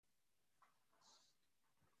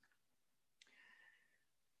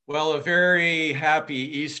Well, a very happy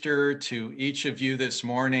Easter to each of you this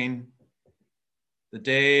morning, the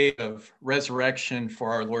day of resurrection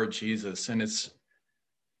for our Lord Jesus. And it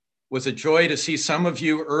was a joy to see some of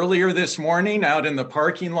you earlier this morning out in the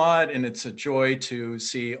parking lot, and it's a joy to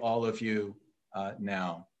see all of you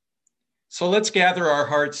now. So let's gather our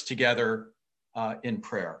hearts together in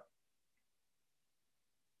prayer.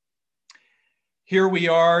 Here we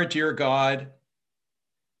are, dear God,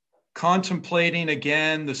 contemplating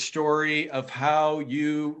again the story of how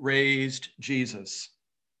you raised Jesus,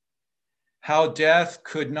 how death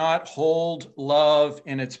could not hold love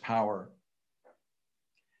in its power.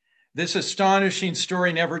 This astonishing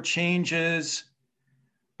story never changes,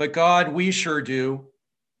 but God, we sure do,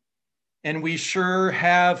 and we sure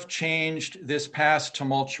have changed this past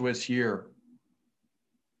tumultuous year.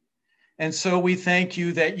 And so we thank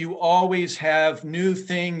you that you always have new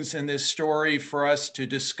things in this story for us to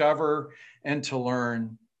discover and to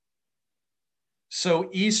learn.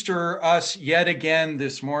 So Easter us yet again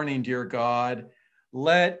this morning, dear God.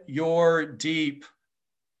 Let your deep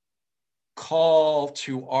call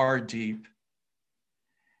to our deep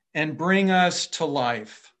and bring us to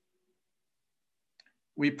life.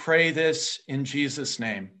 We pray this in Jesus'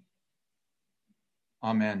 name.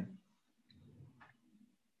 Amen.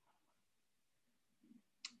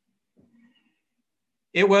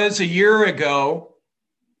 It was a year ago,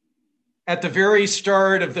 at the very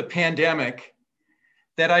start of the pandemic,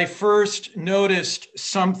 that I first noticed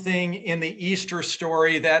something in the Easter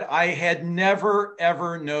story that I had never,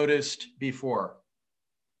 ever noticed before.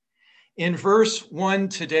 In verse 1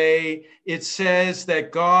 today, it says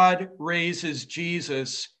that God raises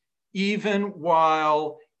Jesus even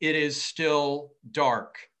while it is still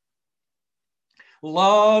dark.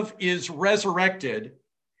 Love is resurrected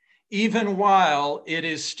even while it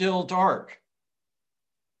is still dark.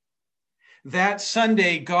 That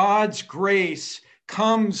Sunday, God's grace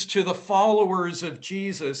comes to the followers of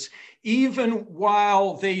Jesus, even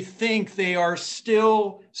while they think they are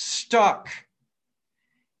still stuck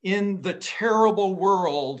in the terrible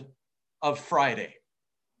world of Friday.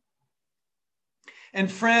 And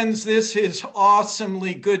friends, this is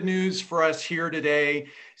awesomely good news for us here today,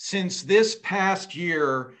 since this past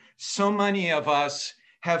year, so many of us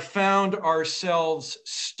have found ourselves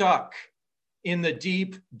stuck in the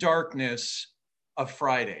deep darkness of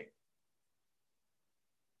Friday.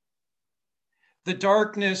 The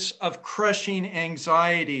darkness of crushing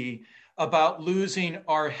anxiety about losing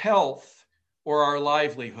our health or our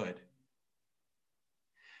livelihood.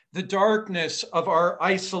 The darkness of our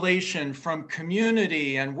isolation from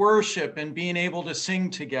community and worship and being able to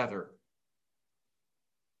sing together.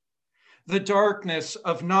 The darkness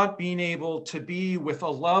of not being able to be with a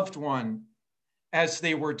loved one as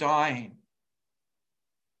they were dying.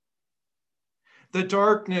 The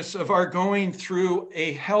darkness of our going through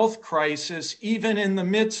a health crisis, even in the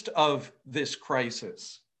midst of this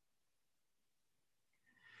crisis.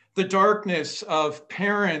 The darkness of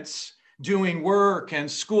parents doing work and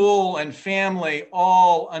school and family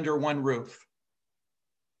all under one roof.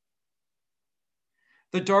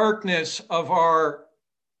 The darkness of our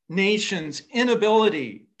nation's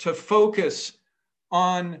inability to focus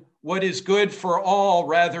on what is good for all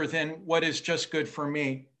rather than what is just good for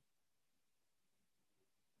me.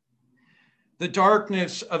 The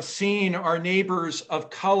darkness of seeing our neighbors of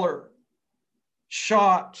color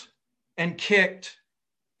shot and kicked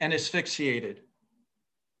and asphyxiated.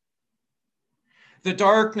 The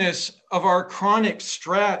darkness of our chronic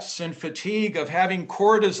stress and fatigue of having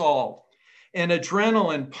cortisol and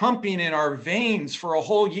adrenaline pumping in our veins for a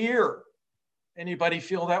whole year. Anybody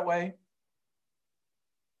feel that way?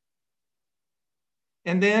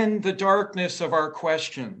 And then the darkness of our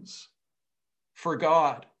questions for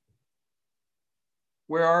God.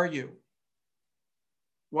 Where are you?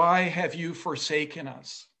 Why have you forsaken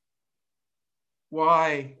us?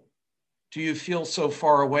 Why do you feel so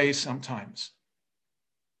far away sometimes?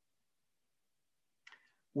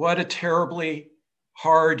 What a terribly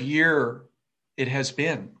hard year it has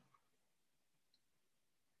been.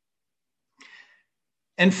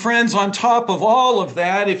 And friends, on top of all of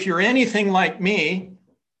that, if you're anything like me,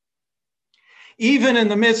 even in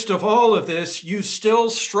the midst of all of this, you still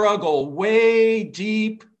struggle way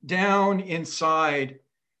deep down inside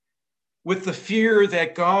with the fear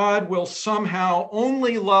that God will somehow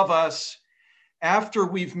only love us after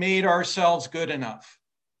we've made ourselves good enough,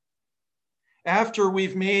 after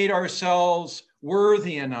we've made ourselves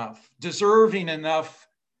worthy enough, deserving enough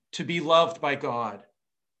to be loved by God.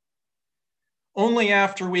 Only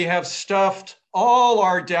after we have stuffed all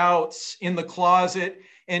our doubts in the closet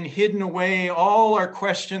and hidden away all our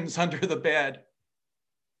questions under the bed.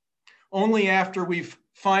 only after we've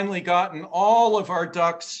finally gotten all of our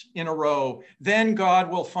ducks in a row, then God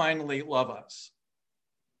will finally love us.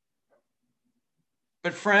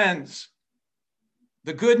 But friends,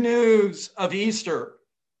 the good news of Easter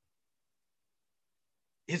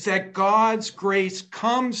is that God's grace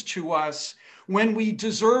comes to us when we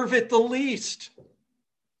deserve it the least,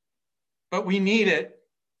 but we need it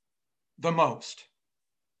the most.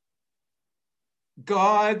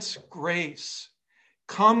 God's grace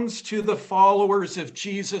comes to the followers of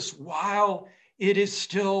Jesus while it is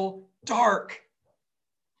still dark,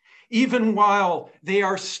 even while they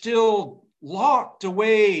are still locked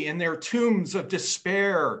away in their tombs of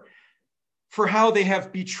despair for how they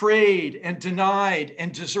have betrayed and denied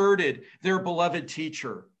and deserted their beloved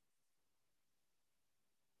teacher.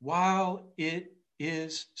 While it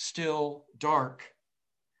is still dark,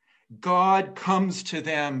 God comes to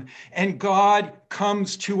them and God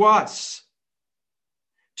comes to us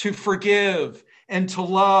to forgive and to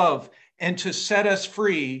love and to set us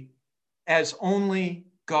free as only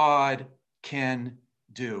God can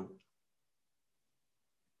do.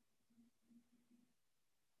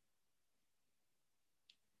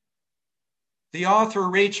 The author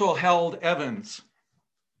Rachel Held Evans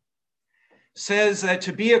says that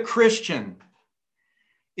to be a Christian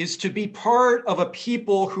is to be part of a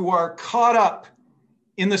people who are caught up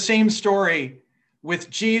in the same story with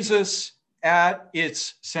Jesus at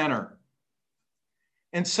its center.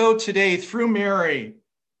 And so today, through Mary,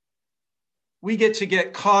 we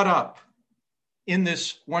get caught up in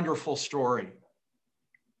this wonderful story.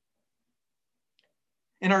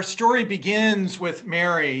 And our story begins with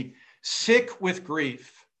Mary, sick with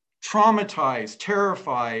grief, traumatized,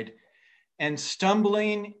 terrified, and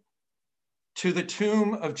stumbling to the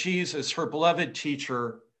tomb of Jesus, her beloved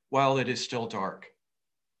teacher, while it is still dark.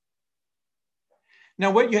 Now,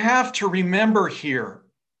 what you have to remember here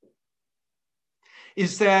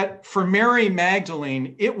is that for Mary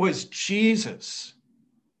Magdalene, it was Jesus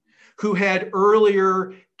who had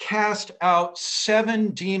earlier cast out 7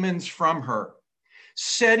 demons from her,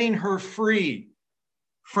 setting her free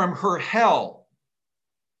from her hell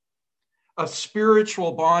of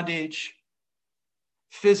spiritual bondage,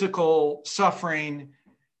 physical suffering,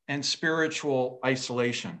 and spiritual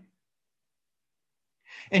isolation.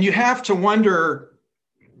 And you have to wonder,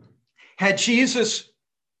 had Jesus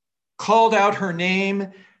called out her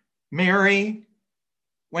name, Mary,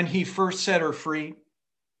 when he first set her free?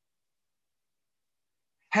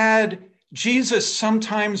 Had Jesus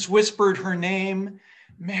sometimes whispered her name,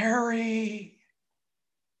 Mary,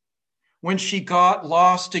 when she got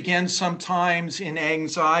lost again sometimes in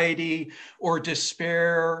anxiety or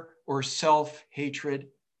despair or self-hatred?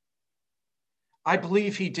 I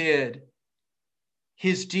believe he did.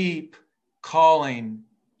 His deep calling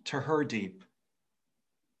to her deep.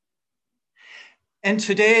 And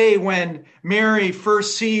today, when Mary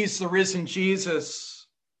first sees the risen Jesus,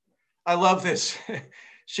 I love this.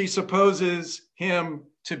 She supposes him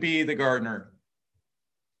to be the gardener.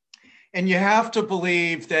 And you have to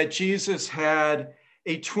believe that Jesus had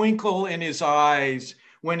a twinkle in his eyes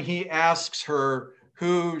when he asks her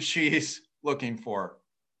who she's looking for.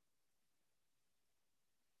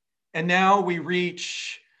 And now we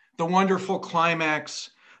reach the wonderful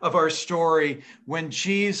climax of our story when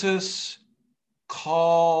Jesus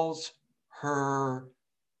calls her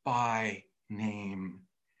by name,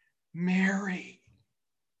 Mary.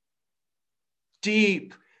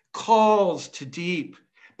 Deep calls to deep,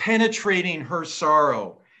 penetrating her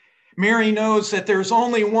sorrow. Mary knows that there's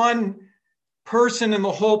only one person in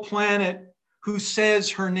the whole planet who says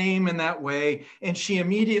her name in that way, and she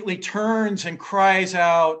immediately turns and cries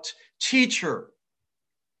out, "Teacher."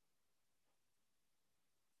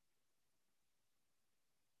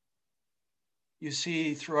 You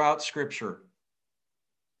see, throughout Scripture,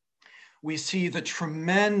 we see the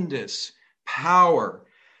tremendous power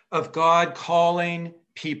of God calling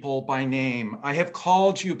people by name. I have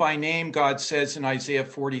called you by name, God says in Isaiah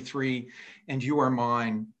 43, and you are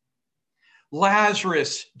mine.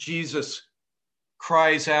 Lazarus, Jesus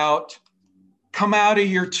cries out, come out of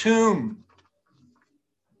your tomb.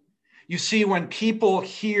 You see, when people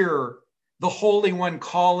hear the Holy One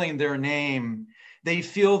calling their name, they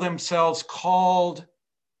feel themselves called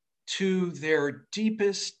to their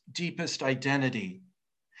deepest, deepest identity,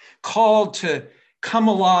 called to come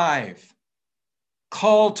alive,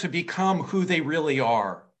 called to become who they really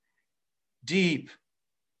are. Deep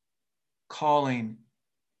calling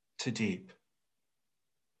to deep.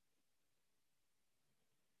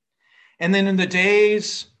 And then in the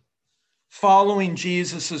days following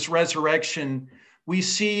Jesus' resurrection, we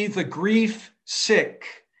see the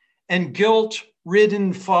grief-sick and guilt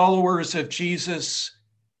ridden followers of Jesus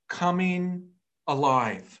coming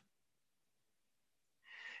alive.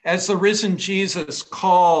 As the risen Jesus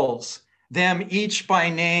calls them each by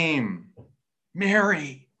name,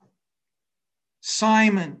 Mary,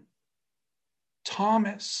 Simon,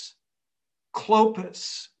 Thomas,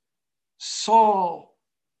 Clopas, Saul,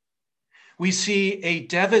 we see a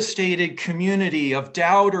devastated community of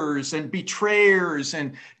doubters and betrayers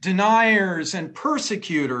and deniers and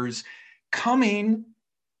persecutors coming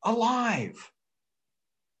alive.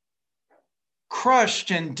 Crushed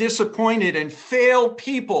and disappointed and failed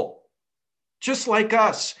people, just like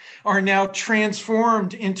us, are now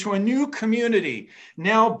transformed into a new community,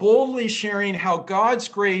 now boldly sharing how God's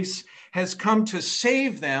grace has come to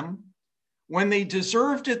save them when they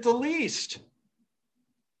deserved it the least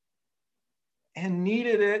and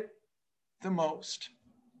needed it the most.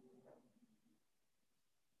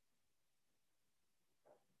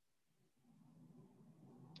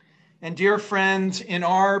 And dear friends, in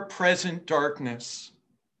our present darkness,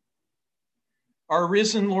 our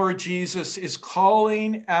risen Lord Jesus is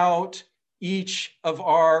calling out each of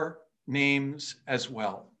our names as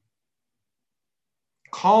well,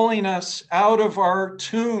 calling us out of our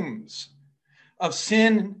tombs of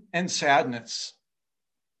sin and sadness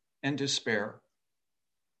and despair.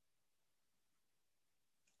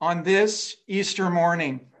 On this Easter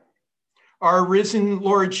morning, our risen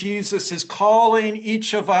Lord Jesus is calling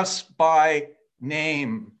each of us by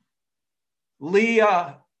name.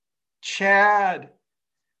 Leah, Chad,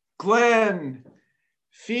 Glenn,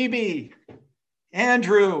 Phoebe,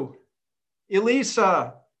 Andrew,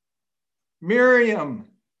 Elisa, Miriam,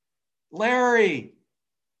 Larry,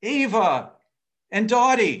 Ava, and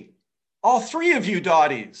Dottie. All three of you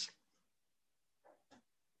Dotties.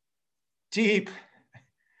 Deep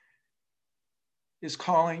is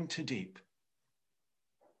calling to deep,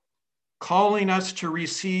 calling us to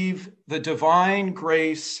receive the divine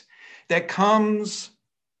grace that comes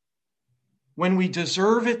when we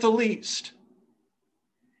deserve it the least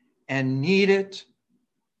and need it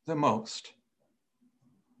the most.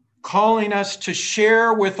 Calling us to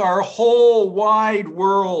share with our whole wide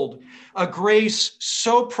world a grace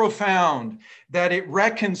so profound that it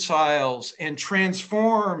reconciles and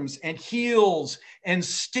transforms and heals and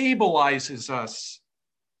stabilizes us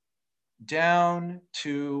down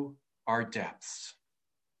to our depths.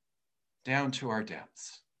 Down to our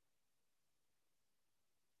depths.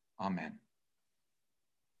 Amen.